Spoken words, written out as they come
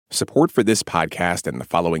Support for this podcast and the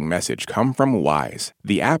following message come from Wise,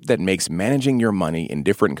 the app that makes managing your money in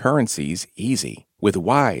different currencies easy. With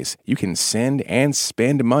Wise, you can send and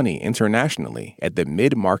spend money internationally at the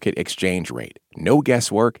mid-market exchange rate. No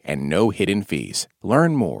guesswork and no hidden fees.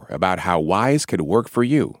 Learn more about how Wise could work for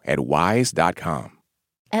you at wise.com.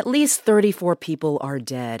 At least 34 people are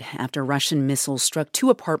dead after Russian missiles struck 2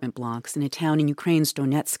 apartment blocks in a town in Ukraine's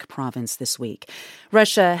Donetsk province this week.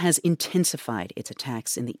 Russia has intensified its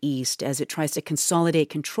attacks in the east as it tries to consolidate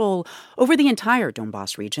control over the entire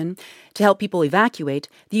Donbas region. To help people evacuate,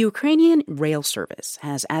 the Ukrainian rail service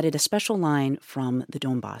has added a special line from the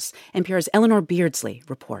Donbas. NPR's Eleanor Beardsley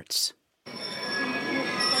reports.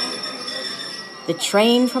 The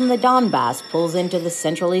train from the Donbas pulls into the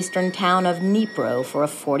central eastern town of Dnipro for a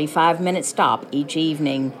 45-minute stop each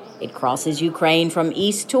evening. It crosses Ukraine from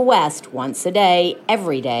east to west once a day,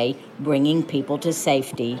 every day, bringing people to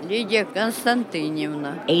safety. Lydia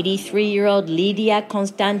Konstantinovna. 83-year-old Lydia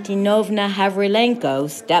Konstantinovna Havrilenko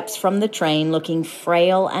steps from the train looking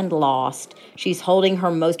frail and lost. She's holding her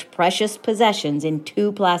most precious possessions in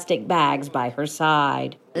 2 plastic bags by her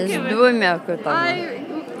side. С двумя котами.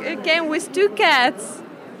 I came with 2 cats.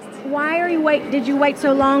 Why did you wait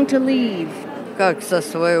so long to leave? Как со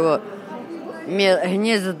своего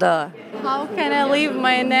гнезда. How can I leave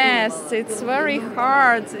my nest? It's very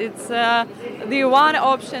hard. It's the one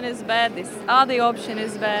option is bad. This other option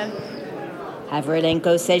is bad.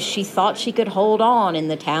 Havrilenko says she thought she could hold on in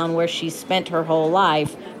the town where she spent her whole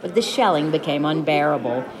life, but the shelling became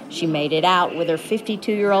unbearable. She made it out with her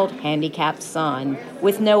 52-year-old handicapped son.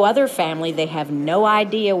 With no other family, they have no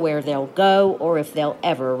idea where they'll go or if they'll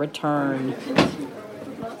ever return.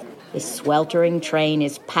 The sweltering train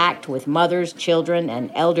is packed with mothers, children,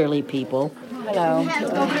 and elderly people. Hello.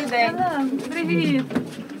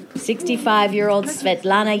 65-year-old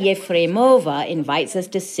Svetlana Yefremova invites us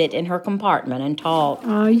to sit in her compartment and talk.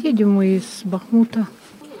 Едем мы из Бахмута.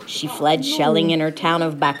 She fled shelling in her town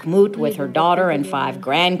of Bakhmut with her daughter and 5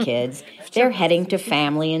 grandkids. They're heading to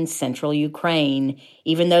family in central Ukraine.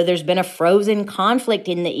 Even though there's been a frozen conflict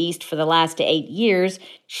in the east for the last 8 years,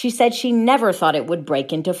 she said she never thought it would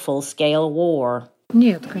break into full-scale war.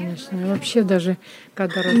 No,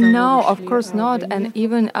 of course not. And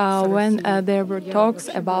even when there were talks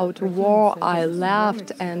about war, I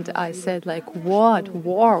laughed and I said, what?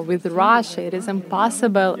 War with Russia? It is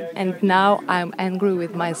impossible. And now I'm angry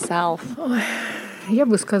with myself. Я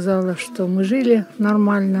бы сказала, что мы жили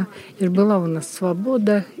нормально, и была у нас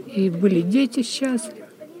свобода, и были дети счастливы.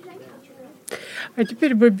 А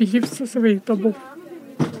теперь мы бежим со своих домов.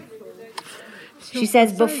 She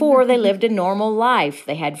says before they lived a normal life.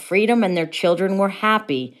 They had freedom and their children were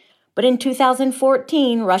happy. But in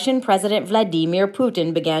 2014, Russian President Vladimir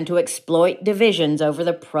Putin began to exploit divisions over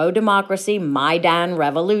the pro-democracy Maidan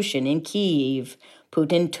revolution in Kyiv.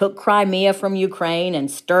 Putin took Crimea from Ukraine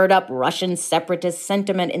and stirred up Russian separatist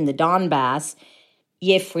sentiment in the Donbas.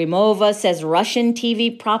 Yefremova says Russian TV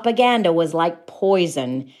propaganda was like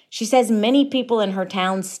poison. She says many people in her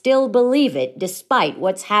town still believe it despite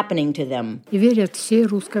what's happening to them. Верят всей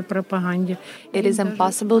русской пропаганде. It is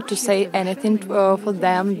impossible to say anything for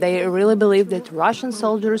them. They really believe that Russian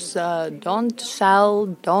soldiers don't shell,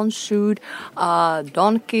 don't shoot,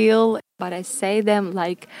 don't kill. But I say them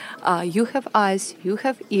you have eyes, you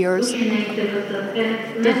have ears.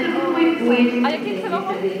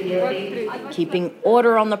 Keeping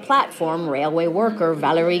order on the platform, railway worker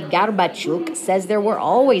Valery Garbachuk says there were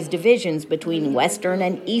always divisions between Western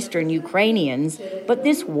and Eastern Ukrainians, but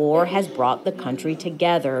this war has brought the country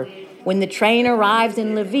together. When the train arrives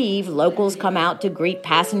in Lviv, locals come out to greet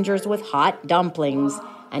passengers with hot dumplings.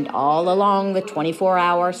 And all along the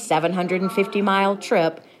 24-hour, 750-mile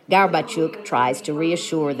trip, Garbachuk tries to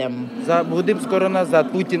reassure them. Yeah,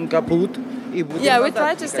 we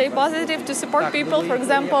try to stay positive, to support people. For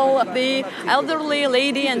example, the elderly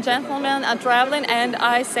lady and gentleman are traveling, and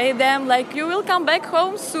I say them, you will come back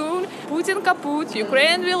home soon. Putin kaput,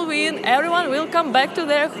 Ukraine will win, everyone will come back to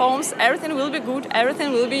their homes, everything will be good,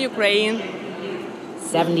 everything will be Ukraine.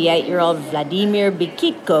 78-year-old Vladimir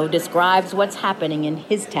Bikitko describes what's happening in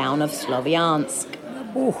his town of Sloviansk.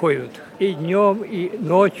 И днем, и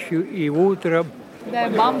ночью, и утром. They're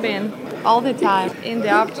bombing all the time, in the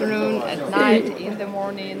afternoon, at night, in the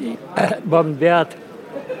morning. Бомбят.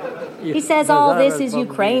 He says all this is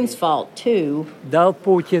Ukraine's fault, too. Дал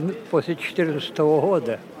Путин после 2014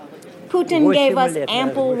 года. Putin gave us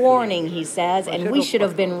ample warning, he says, and we should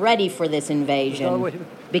have been ready for this invasion.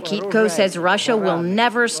 Bikitko says Russia will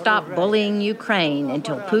never stop bullying Ukraine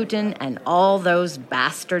until Putin and all those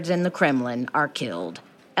bastards in the Kremlin are killed.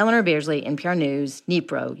 Eleanor Beardsley, NPR News,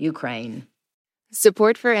 Dnipro, Ukraine.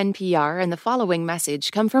 Support for NPR and the following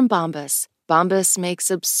message come from Donbas. Donbas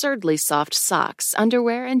makes absurdly soft socks,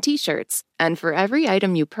 underwear, and T-shirts. And for every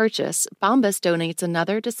item you purchase, Donbas donates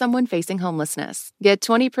another to someone facing homelessness. Get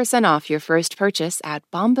 20% off your first purchase at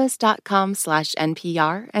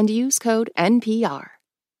bombas.com/NPR and use code NPR.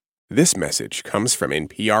 This message comes from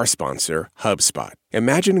NPR sponsor HubSpot.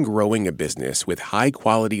 Imagine growing a business with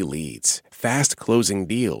high-quality leads, fast-closing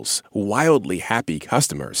deals, wildly happy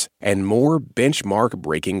customers, and more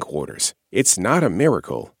benchmark-breaking quarters. It's not a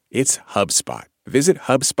miracle. It's HubSpot. Visit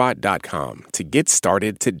HubSpot.com to get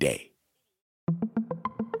started today.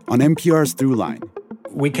 On NPR's Throughline.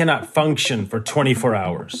 We cannot function for 24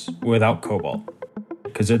 hours without cobalt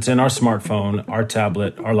because it's in our smartphone, our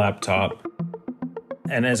tablet, our laptop.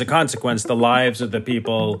 And as a consequence, the lives of the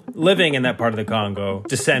people living in that part of the Congo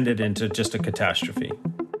descended into just a catastrophe.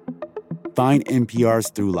 Find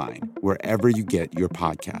NPR's Throughline wherever you get your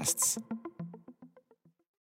podcasts.